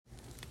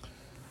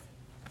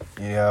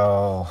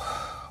Yo,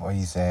 what are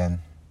you saying?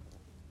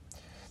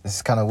 This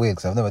is kind of weird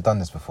because I've never done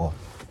this before.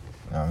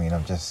 You know what I mean?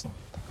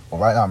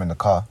 Right now I'm in the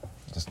car,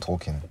 just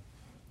talking.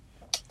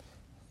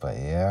 But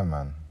yeah,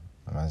 man.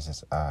 Man's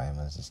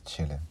just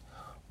chilling.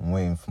 I'm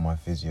waiting for my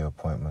physio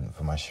appointment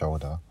for my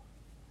shoulder.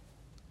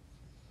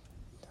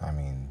 I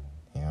mean,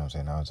 you know what I'm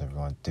saying? How's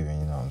everyone doing?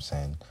 You know what I'm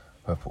saying?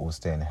 Hope we're all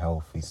staying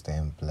healthy,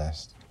 staying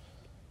blessed.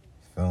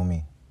 Feel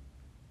me?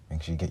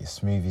 Make sure you get your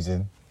smoothies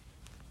in.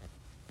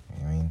 You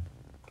know what I mean?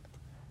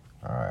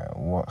 Alright,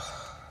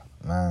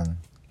 man,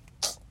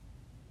 I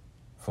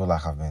feel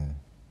like I've been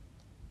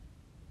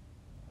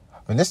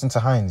listening to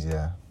Heinz,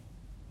 yeah,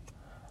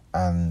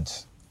 and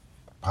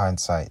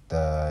Hindsight,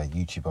 the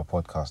YouTuber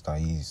podcast I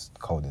use,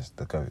 Coldest,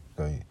 the go.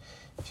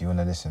 If you want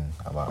to listen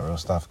about real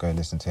stuff, go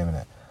listen to him in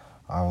it.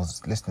 I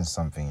was listening to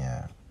something,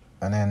 yeah,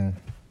 and then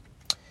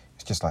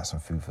it's just like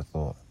some food for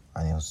thought,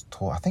 and I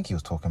saw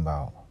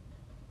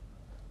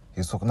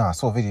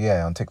a video,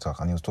 yeah, on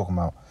TikTok, and he was talking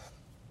about,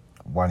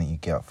 why don't you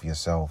get up for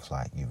yourself?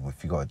 Like,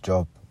 if you got a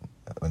job,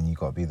 when you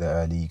got to be there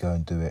early, you go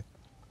and do it.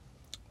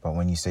 But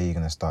when you say you're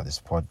going to start this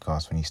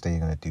podcast, when you say you're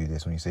going to do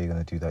this, when you say you're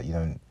going to do that, you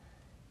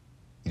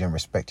don't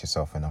respect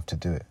yourself enough to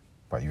do it.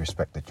 But you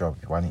respect the job.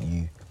 Why don't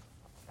you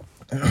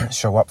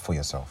show up for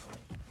yourself?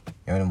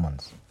 You're the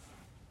ones.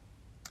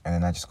 And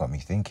then that just got me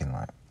thinking,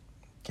 like,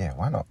 yeah,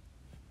 why not?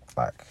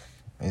 Like,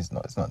 it's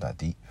not that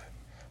deep.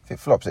 If it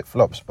flops, it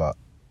flops. But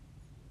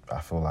I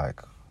feel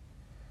like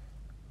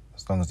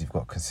as long as you've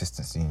got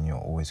consistency and you're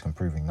always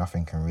improving,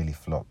 nothing can really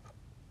flop.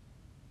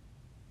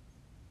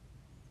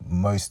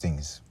 Most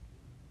things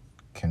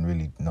can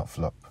really not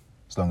flop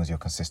as long as you're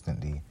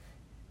consistently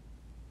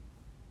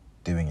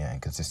doing it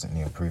and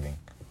consistently improving,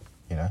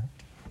 you know?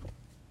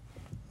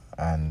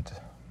 And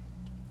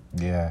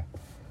yeah,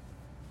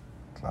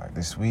 like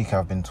this week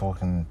I've been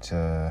talking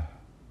to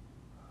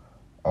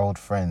old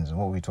friends. And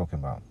what were we talking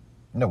about?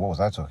 No, what was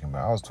I talking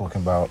about? I was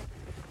talking about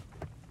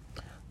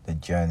the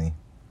journey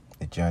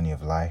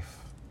of life.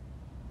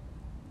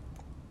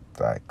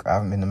 Like, I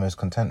haven't been the most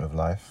content with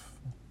life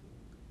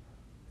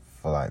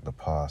for like the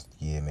past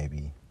year,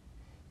 maybe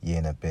year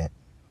and a bit,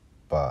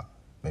 but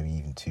maybe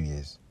even 2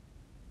 years,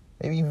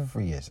 maybe even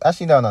 3 years.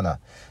 Actually, no.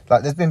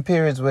 Like, there's been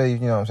periods where, you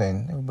know what I'm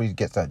saying, everybody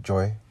gets that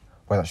joy,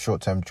 where that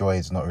short-term joy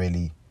is not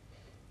really,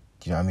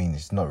 do you know what I mean?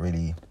 It's not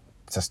really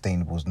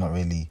sustainable.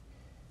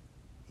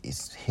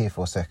 It's here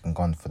for a second,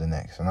 gone for the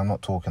next. And I'm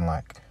not talking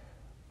like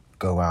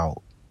go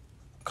out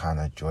kind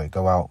of joy,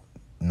 go out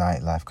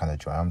nightlife kind of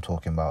joy. I'm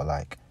talking about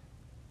like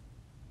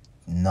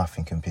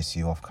nothing can piss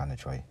you off kind of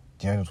joy.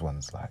 Do you know those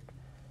ones? Like,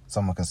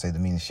 someone can say the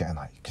meanest shit and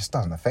like it just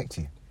doesn't affect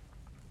you.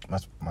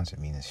 Must say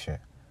meanest shit.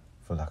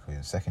 I feel like we're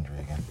in secondary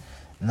again.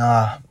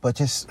 Nah, but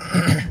just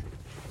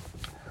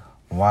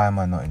why am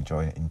I not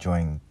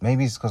enjoying?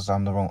 Maybe it's because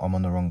I'm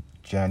on the wrong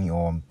journey,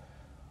 or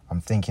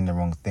I'm thinking the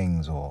wrong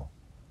things, or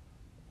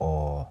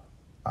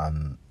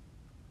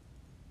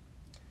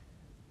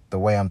the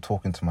way I'm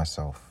talking to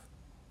myself,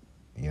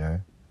 you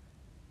know,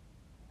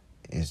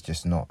 is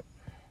just not,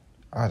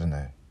 I don't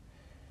know.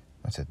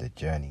 I said the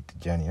journey.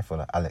 I feel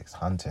like Alex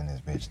Hunter in this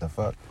bitch. The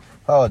fuck?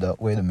 Hold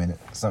up, wait a minute.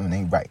 Something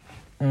ain't right.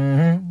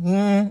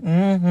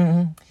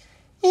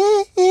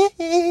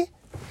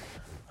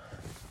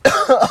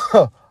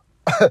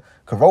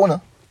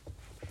 Corona.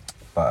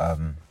 But,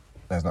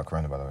 there's not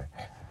Corona, by the way.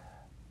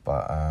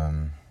 But,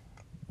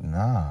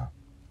 nah.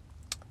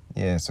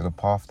 Yeah, so the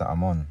path that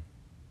I'm on,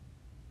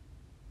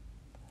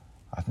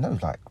 I know,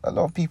 like, a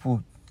lot of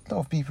people,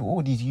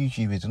 all these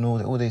YouTubers and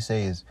all they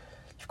say is,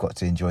 you've got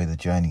to enjoy the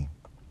journey.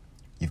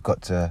 You've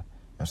got to,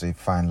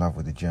 find love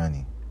with the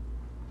journey.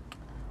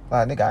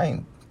 Like,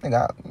 nigga,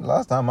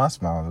 last time I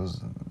smiled was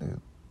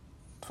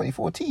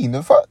 2014,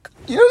 the fuck?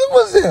 You know what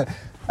was it?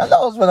 And that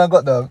was when I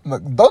got the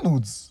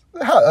McDonald's.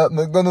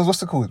 McDonald's,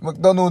 what's it called?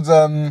 McDonald's,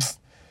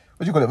 what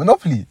do you call it?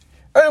 Monopoly.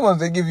 Everyone,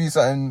 they give you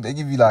something, they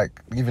give you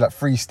like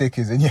free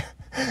stickers, and you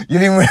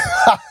leave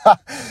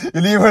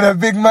with a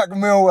Big Mac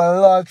meal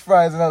and large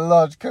fries and a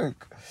large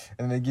Coke.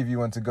 And they give you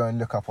one to go and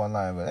look up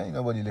online, but ain't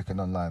nobody looking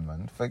online,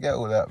 man. Forget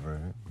all that, bro.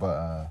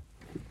 But,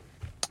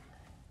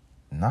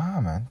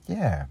 nah, man,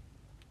 yeah.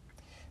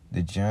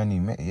 The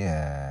journey,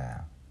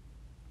 yeah.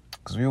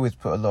 Because we always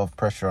put a lot of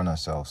pressure on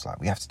ourselves.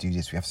 Like, we have to do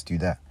this, we have to do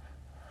that.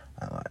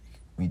 And, like,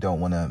 we don't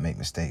want to make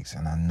mistakes.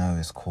 And I know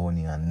it's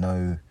corny. I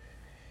know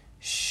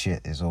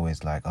shit is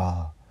always like,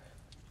 oh,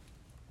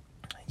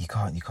 you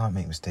can't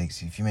make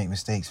mistakes. If you make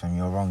mistakes, man,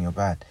 you're wrong, you're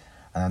bad.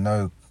 And I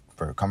know,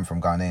 bro, coming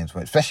from Ghanaians,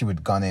 especially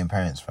with Ghanaian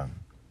parents, fam,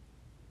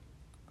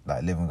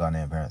 like living with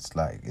Ghanaian parents,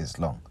 like, it's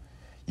long.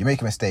 You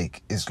make a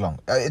mistake, it's long.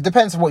 It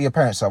depends on what your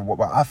parents are.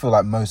 But I feel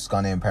like most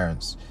Ghanaian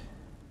parents,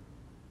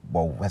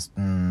 well,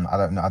 I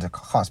don't know. I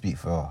can't speak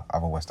for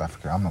other West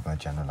Africa. I'm not going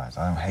to generalise.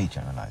 I don't hate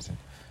generalising.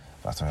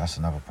 That's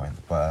another point.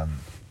 But,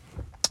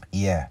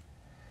 yeah.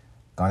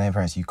 Ghanaian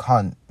parents, you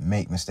can't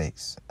make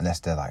mistakes unless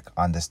they're, like,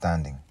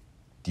 understanding.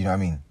 Do you know what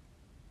I mean?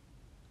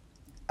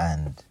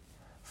 And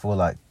I feel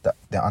like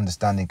their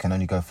understanding can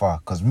only go far.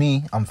 Because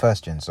me, I'm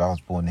first gen, so I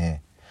was born here.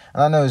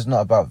 And I know it's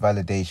not about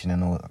validation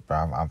and all, but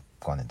I've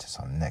gone into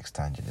some next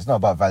tangent. It's not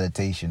about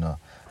validation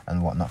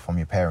and whatnot from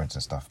your parents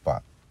and stuff,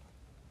 but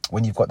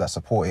when you've got that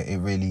support, it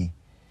really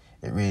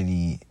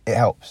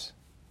helps.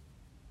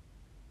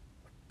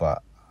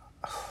 But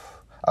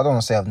I don't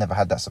want to say I've never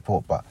had that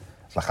support, but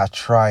like I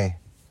try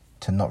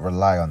to not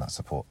rely on that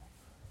support.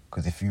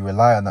 Because if you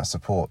rely on that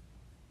support,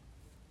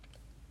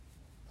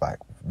 like,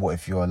 what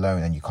if you're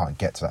alone and you can't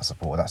get to that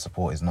support? That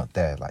support is not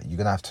there. Like, you're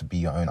going to have to be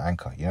your own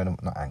anchor. You know,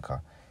 not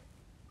anchor.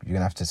 You're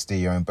going to have to steer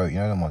your own boat. You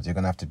know them ones? You're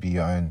going to have to be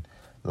your own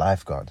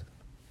lifeguard.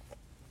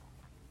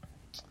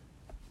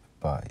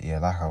 But, yeah,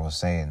 like I was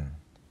saying,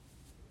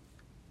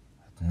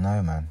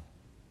 no, man.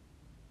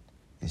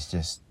 It's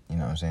just, you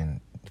know what I'm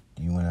saying?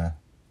 You want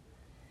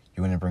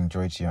to bring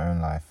joy to your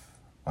own life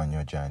on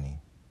your journey.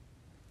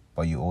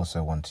 But you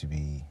also want to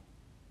be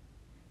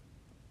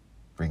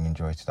bringing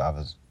joy to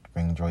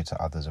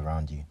others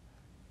around you.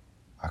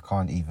 I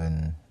can't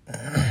even...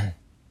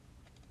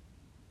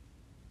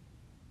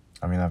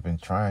 I mean, I've been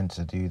trying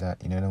to do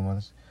that, you know them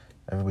ones?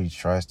 Everybody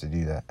tries to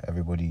do that.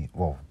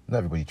 Not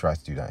everybody tries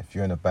to do that. If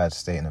you're in a bad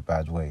state, in a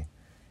bad way,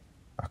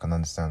 I can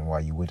understand why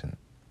you wouldn't.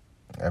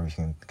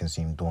 Everything can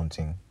seem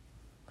daunting,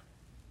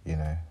 you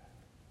know.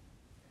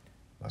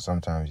 But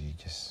sometimes you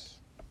just,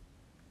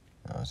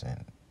 you know what I'm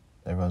saying?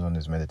 Everyone's on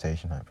this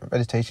meditation hype. But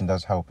meditation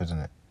does help, isn't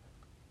it?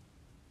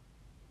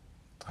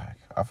 Like,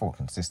 I thought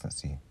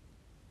consistency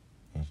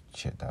in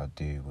shit that I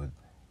do would...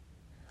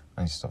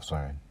 I need to stop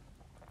swearing.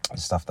 The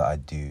stuff that I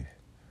do...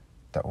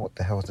 What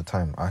the hell was the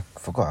time? I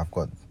forgot I've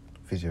got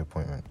physio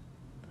appointment.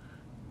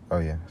 Oh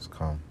yeah, it's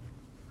calm.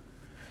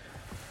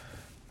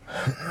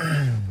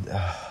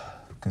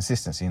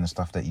 Consistency in the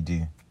stuff that you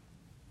do.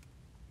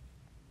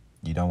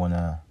 You don't want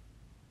to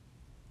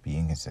be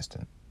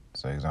inconsistent.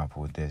 So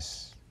example with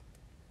this...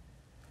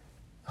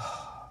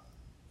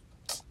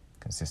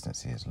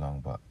 Consistency is long,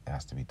 but it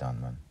has to be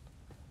done, man.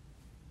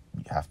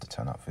 You have to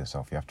turn up for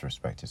yourself. You have to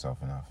respect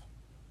yourself enough.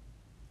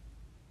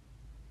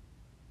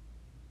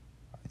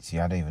 See,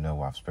 I don't even know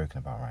what I've spoken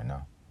about right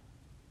now.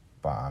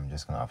 But I'm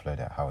just going to upload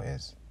it how it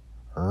is.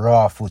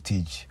 Raw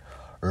footage.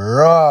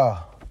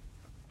 Raw.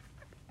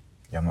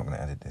 Yeah, I'm not going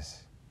to edit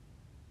this.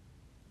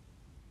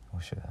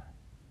 Or should I?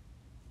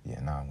 Yeah,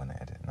 no, I'm going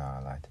to edit. No,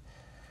 I lied.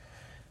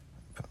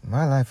 But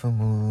my life will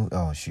move...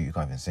 Oh, shoot, you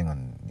can't sing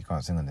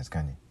on this,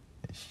 can you?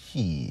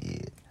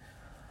 Shit.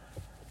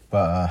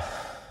 But,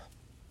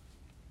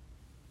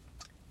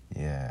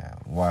 yeah,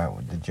 why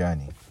the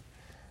journey.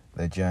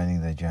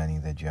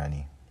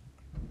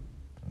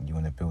 You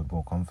want to build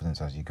more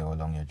confidence as you go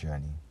along your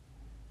journey.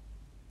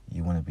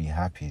 You want to be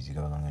happy as you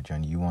go along your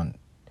journey. You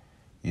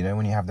know,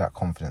 when you have that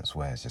confidence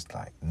where it's just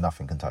like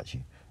nothing can touch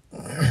you.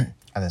 And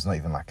it's not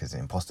even like it's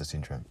an imposter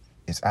syndrome.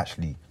 It's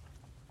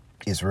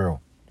real.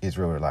 It's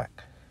real.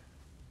 Like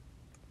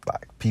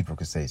people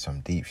could say some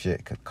deep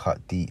shit, could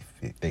cut deep.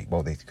 They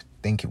could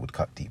think it would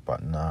cut deep,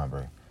 but nah,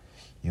 bro.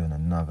 You're on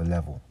another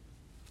level.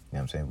 You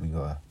know what I'm saying? We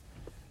gotta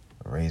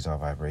raise our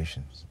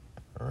vibrations.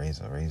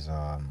 Raise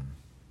our,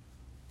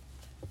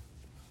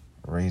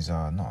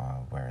 not our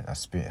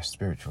awareness, a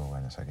spiritual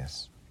awareness, I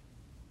guess.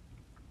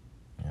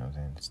 You know what I'm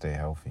saying? Stay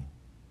healthy.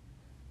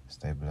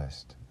 Stay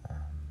blessed.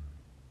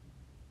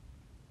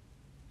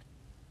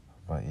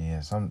 But yeah,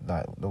 some,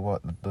 like, you know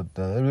what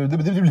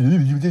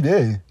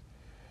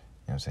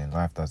I'm saying?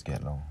 Life does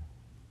get long.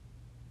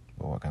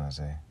 But what can I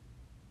say?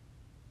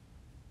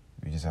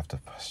 We just have to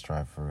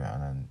strive through it,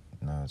 and then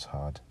know it's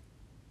hard.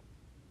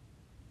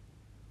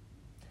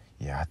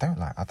 Yeah, I don't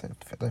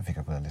think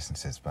I'm going to listen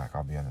to this back,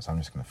 I'll be honest. I'm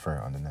just going to throw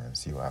it on the net and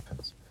see what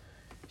happens.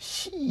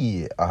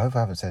 Shit, I hope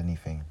I haven't said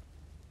anything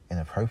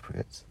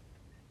inappropriate.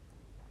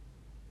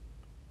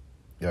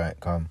 You alright,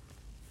 calm.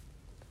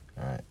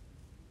 Alright.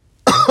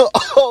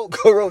 Oh,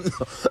 Corona.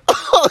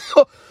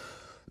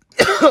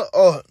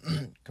 Oh,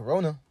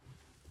 Corona.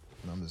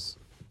 Numbers.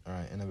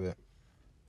 Alright, in a bit.